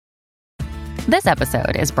This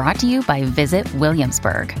episode is brought to you by Visit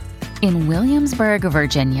Williamsburg. In Williamsburg,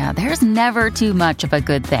 Virginia, there's never too much of a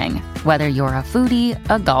good thing. Whether you're a foodie,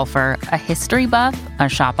 a golfer, a history buff, a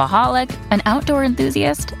shopaholic, an outdoor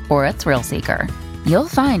enthusiast, or a thrill seeker, you'll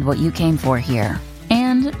find what you came for here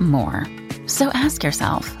and more. So ask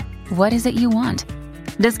yourself, what is it you want?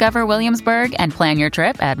 Discover Williamsburg and plan your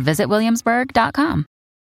trip at visitwilliamsburg.com.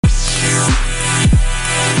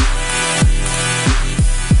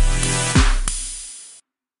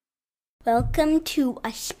 Welcome to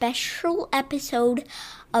a special episode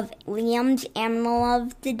of Liam's Animal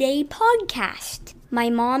of the Day podcast.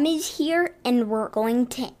 My mom is here and we're going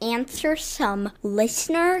to answer some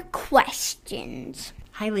listener questions.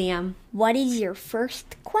 Hi, Liam. What is your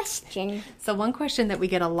first question? So one question that we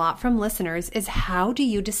get a lot from listeners is, how do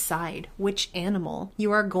you decide which animal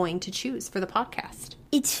you are going to choose for the podcast?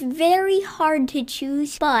 It's very hard to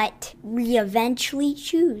choose, but we eventually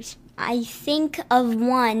choose. I think of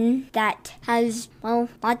one that has,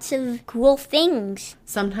 lots of cool things.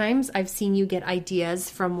 Sometimes I've seen you get ideas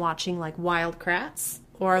from watching like Wild Kratts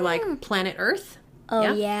or like Planet Earth.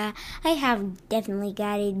 Oh, yeah. I have definitely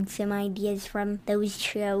gotten some ideas from those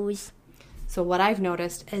shows. So what I've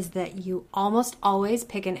noticed is that you almost always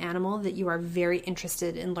pick an animal that you are very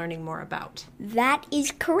interested in learning more about. That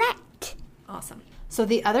is correct. Awesome. So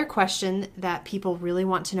the other question that people really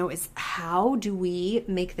want to know is, how do we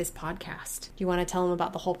make this podcast? Do you want to tell them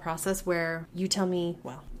about the whole process where you tell me,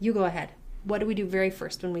 you go ahead. What do we do very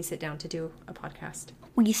first when we sit down to do a podcast?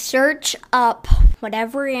 We search up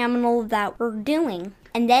whatever animal that we're doing.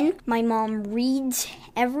 And then my mom reads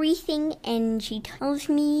everything and she tells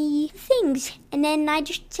me things. And then I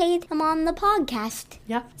just say them on the podcast.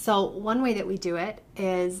 Yep. So one way that we do it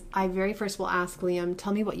is I very first will ask Liam,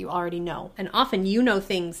 tell me what you already know. And often you know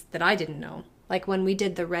things that I didn't know. Like when we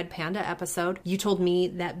did the Red Panda episode, you told me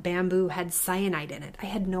that bamboo had cyanide in it. I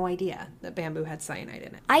had no idea that bamboo had cyanide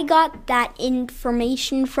in it. I got that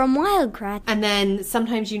information from Wild Kratts. And then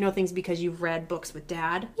sometimes you know things because you've read books with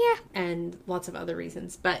Dad. Yeah. And lots of other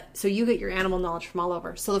reasons. But so you get your animal knowledge from all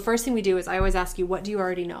over. So the first thing we do is I always ask you, what do you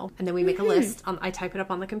already know? And then we make a list. I type it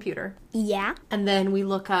up on the computer. Yeah. And then we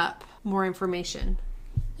look up more information.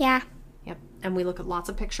 Yeah. Yep. And we look at lots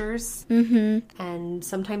of pictures. Mm-hmm. And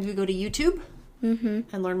sometimes we go to YouTube. Mm-hmm.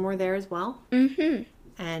 And learn more there as well. Mm-hmm.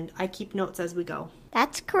 And I keep notes as we go.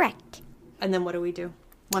 That's correct. And then what do we do?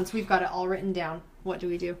 Once we've got it all written down, what do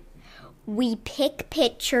we do? We pick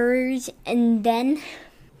pictures and then...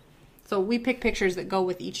 So we pick pictures that go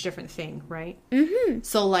with each different thing, right? Mm-hmm.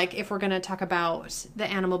 So like if we're going to talk about the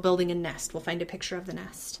animal building a nest, we'll find a picture of the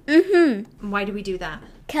nest. Mm-hmm. Why do we do that?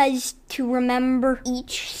 Because to remember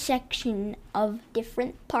each section of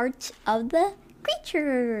different parts of the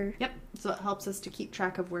creature. Yep. So it helps us to keep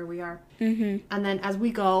track of where we are. Mm-hmm. And then as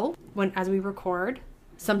we go, as we record,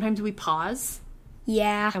 sometimes we pause.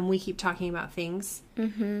 Yeah. And we keep talking about things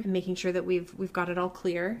and making sure that we've got it all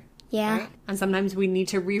clear. Yeah. Right? And sometimes we need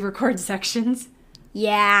to re-record sections.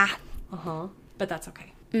 Yeah. But that's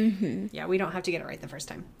okay. Mm-hmm. Yeah, we don't have to get it right the first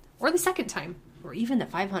time. Or the second time. Or even the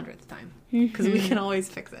 500th time. Because we can always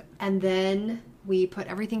fix it. And then we put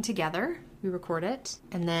everything together. We record it.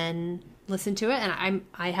 And then listen to it. And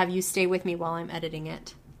I have you stay with me while I'm editing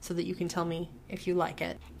it. So that you can tell me if you like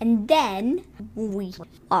it. And then we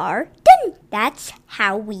are done. That's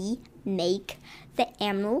how we make the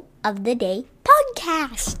Animal of the Day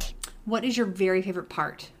podcast. What is your very favorite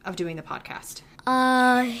part of doing the podcast?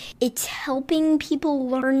 It's helping people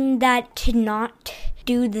learn that to not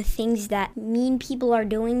do the things that mean people are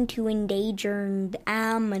doing to endangered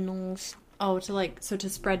animals. Oh, to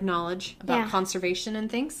spread knowledge about conservation and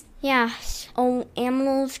things? Yeah. So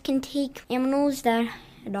animals can take animals that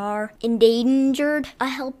are endangered a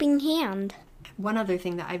helping hand. One other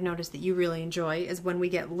thing that I've noticed that you really enjoy is when we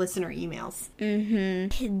get listener emails.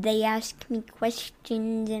 Mm-hmm. They ask me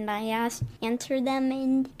questions and I answer them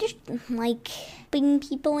and just being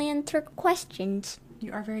people answer questions.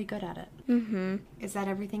 You are very good at it. Mm-hmm. Is that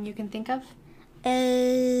everything you can think of?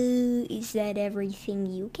 Is that everything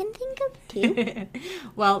you can think of too?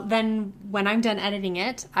 Well, then when I'm done editing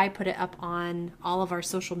it, I put it up on all of our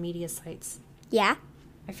social media sites. Yeah.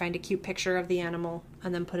 I find a cute picture of the animal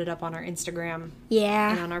and then put it up on our Instagram.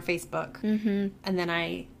 Yeah. And on our Facebook. Mm-hmm. And then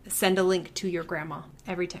I send a link to your grandma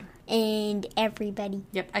every time. And everybody.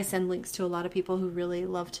 Yep. I send links to a lot of people who really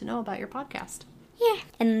love to know about your podcast. Yeah.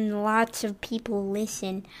 And lots of people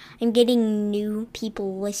listen. I'm getting new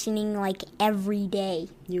people listening every day.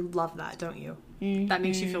 You love that, don't you? Mm-hmm. That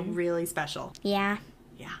makes you feel really special. Yeah.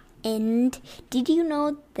 Yeah. And did you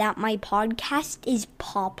know that my podcast is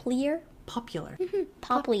popular? Popular.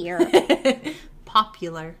 Popular.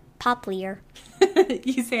 Popular. Popular.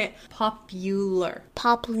 You say it popular.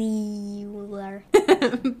 Popular.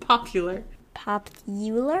 Popular.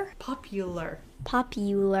 Popular. Popular.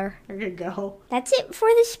 Popular. There you go. That's it for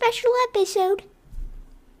this special episode.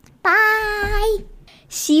 Bye.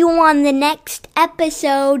 See you on the next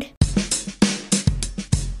episode.